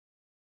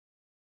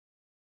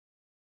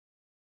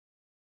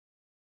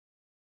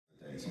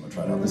So I'm gonna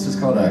try it out. This is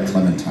called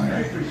Clementine.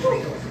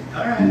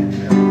 All right.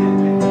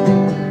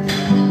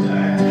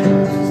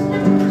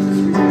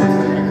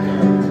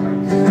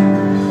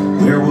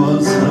 There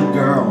was a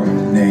girl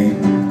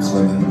named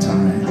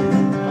Clementine.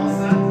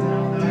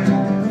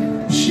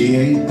 She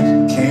ate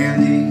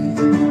candy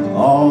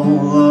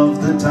all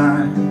of the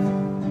time.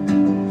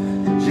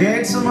 She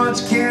ate so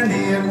much candy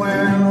it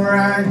went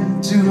right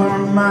to her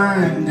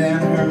mind,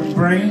 and her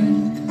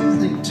brain,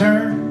 they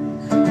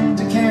turned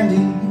to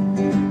candy.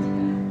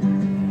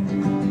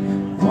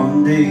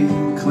 One day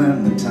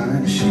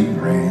Clementine, she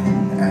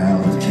ran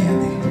out of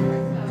candy.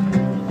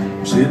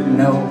 She didn't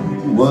know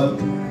what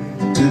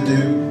to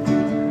do.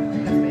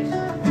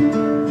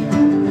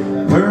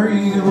 Her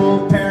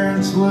evil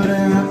parents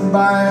wouldn't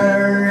buy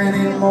her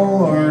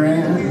anymore,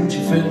 and she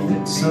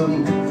felt so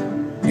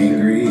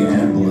angry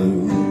and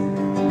blue.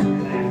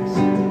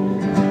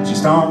 She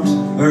stomped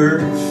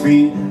her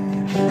feet,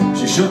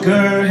 she shook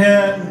her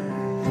head.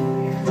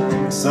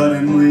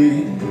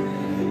 Suddenly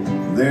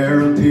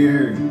there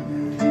appeared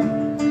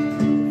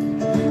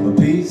a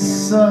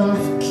piece of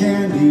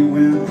candy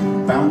went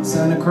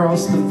bouncing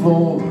across the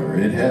floor.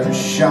 It had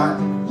shot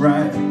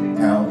right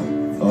out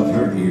of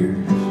her ears.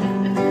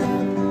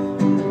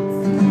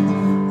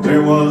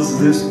 There was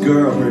this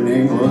girl, her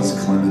name was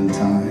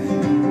Clementine.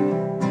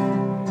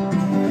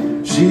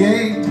 She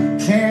ate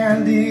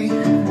candy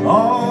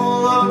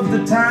all of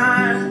the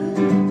time.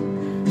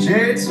 She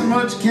ate so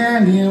much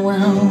candy it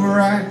went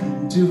right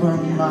to her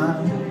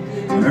mind,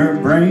 and her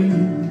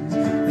brain,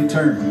 they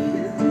turned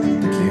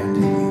to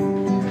candy.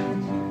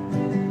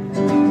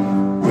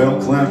 Well,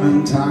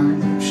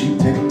 Clementine, she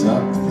picked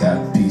up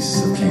that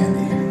piece of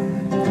candy.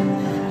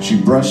 She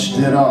brushed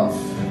it off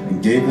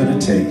and gave it a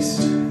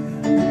taste.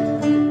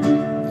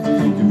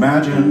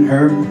 Imagine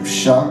her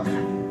shock,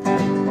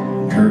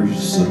 her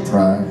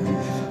surprise,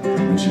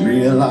 when she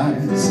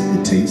realized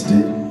it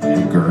tasted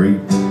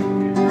great.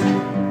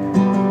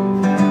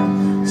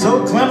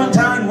 So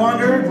Clementine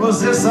wondered,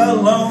 was this a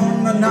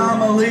lone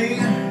anomaly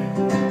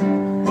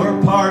or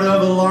part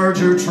of a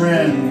larger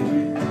trend?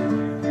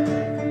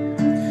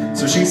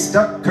 So she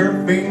stuck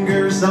her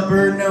fingers up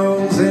her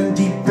nose and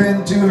deep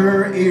into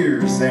her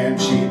ears, and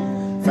she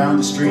found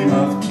a stream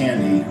of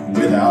candy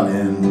without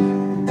end.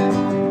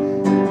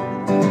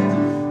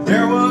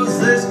 There was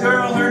this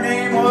girl, her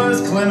name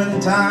was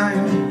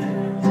Clementine.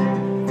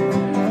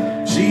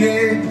 She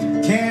ate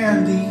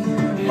candy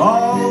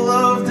all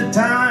of the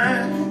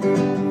time.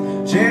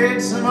 She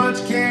ate so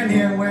much candy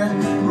it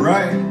went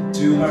right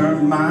to her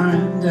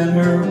mind, and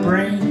her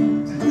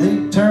brain,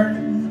 they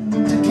turned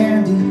to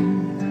candy.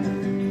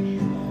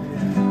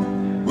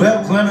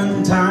 Well,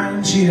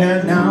 Clementine, she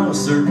had now a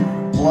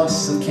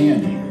surplus of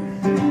candy.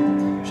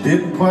 She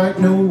didn't quite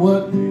know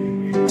what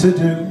to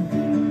do.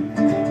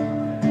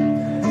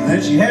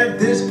 And she had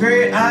this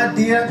great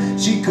idea,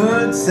 she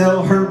could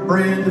sell her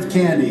brand of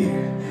candy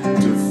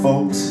to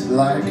folks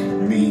like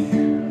me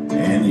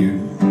and you.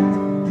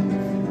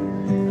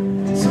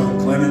 So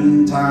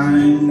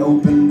Clementine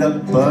opened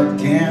up a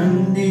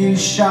candy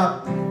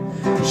shop.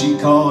 She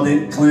called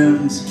it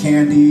Clem's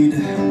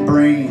Candied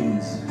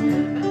Brains.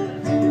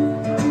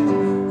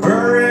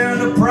 Her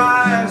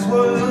enterprise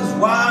was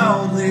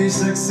wildly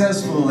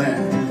successful,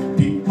 and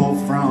people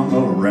from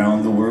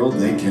around the world,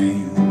 they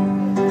came.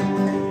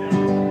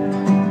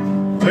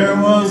 There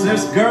was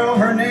this girl,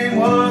 her name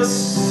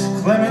was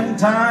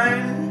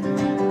Clementine.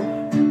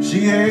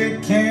 She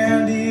ate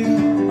candy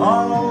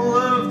all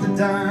of the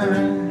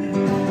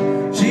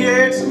time. She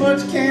ate so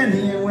much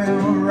candy it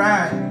went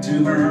right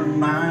to her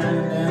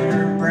mind, and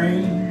her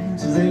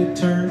brains, they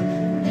turned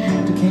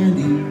to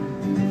candy.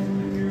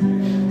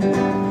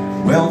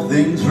 Well,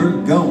 things were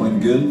going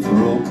good for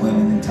old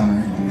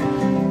Clementine.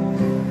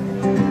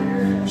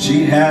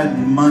 She had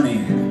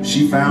money,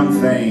 she found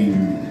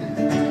fame.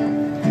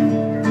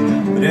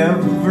 But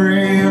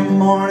every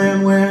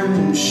morning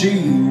when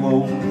she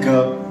woke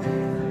up,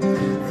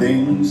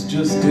 things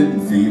just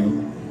didn't feel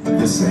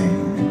the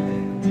same.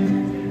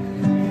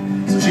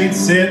 So she'd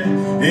sit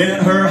in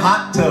her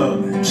hot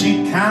tub and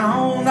she'd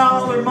count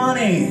all her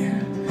money.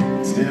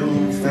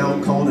 Still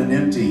felt cold and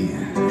empty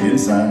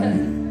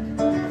inside.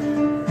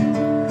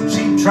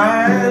 She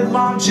tried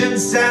launching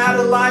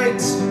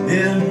satellites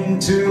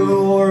into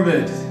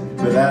orbit,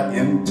 but that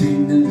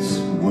emptiness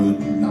would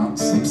not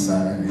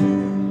subside.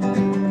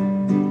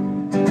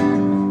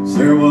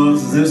 There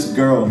was this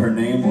girl, her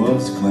name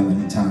was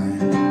Clementine.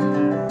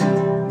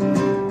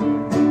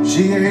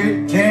 She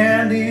ate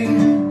candy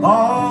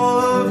all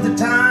of the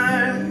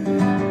time.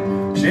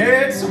 She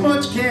ate so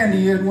much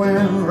candy it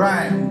went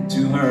right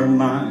to her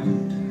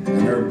mind,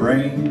 and her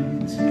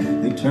brains,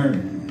 they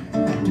turned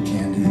to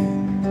candy.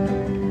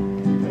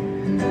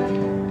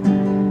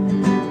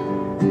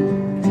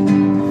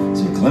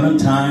 So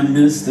Clementine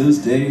missed those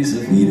days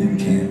of eating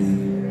candy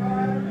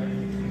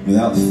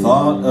without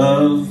thought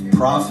of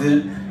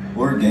profit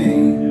or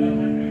gain.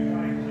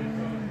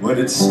 What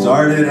had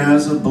started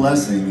as a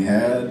blessing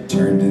had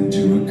turned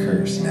into a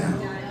curse now,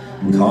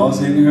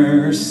 causing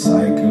her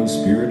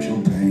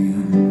psycho-spiritual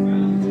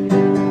pain.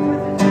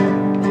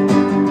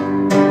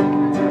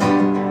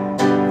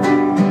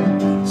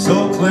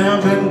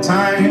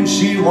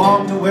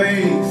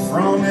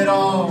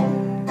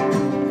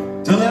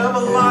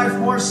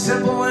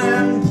 simple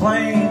and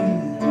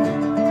plain.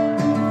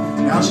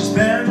 Now she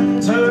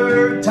spends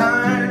her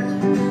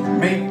time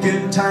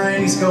making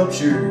tiny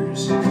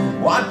sculptures,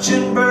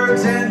 watching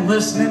birds and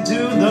listening to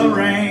the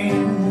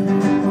rain.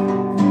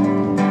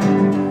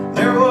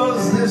 There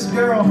was this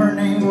girl, her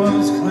name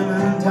was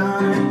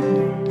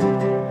Clementine.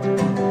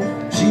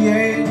 She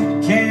ate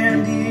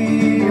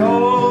candy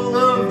all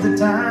of the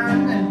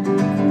time,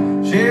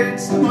 and she ate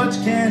so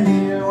much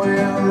candy it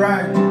went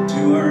right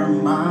to her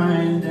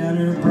mind, and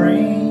her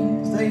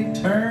brains, they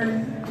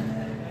turned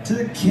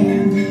to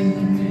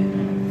candy.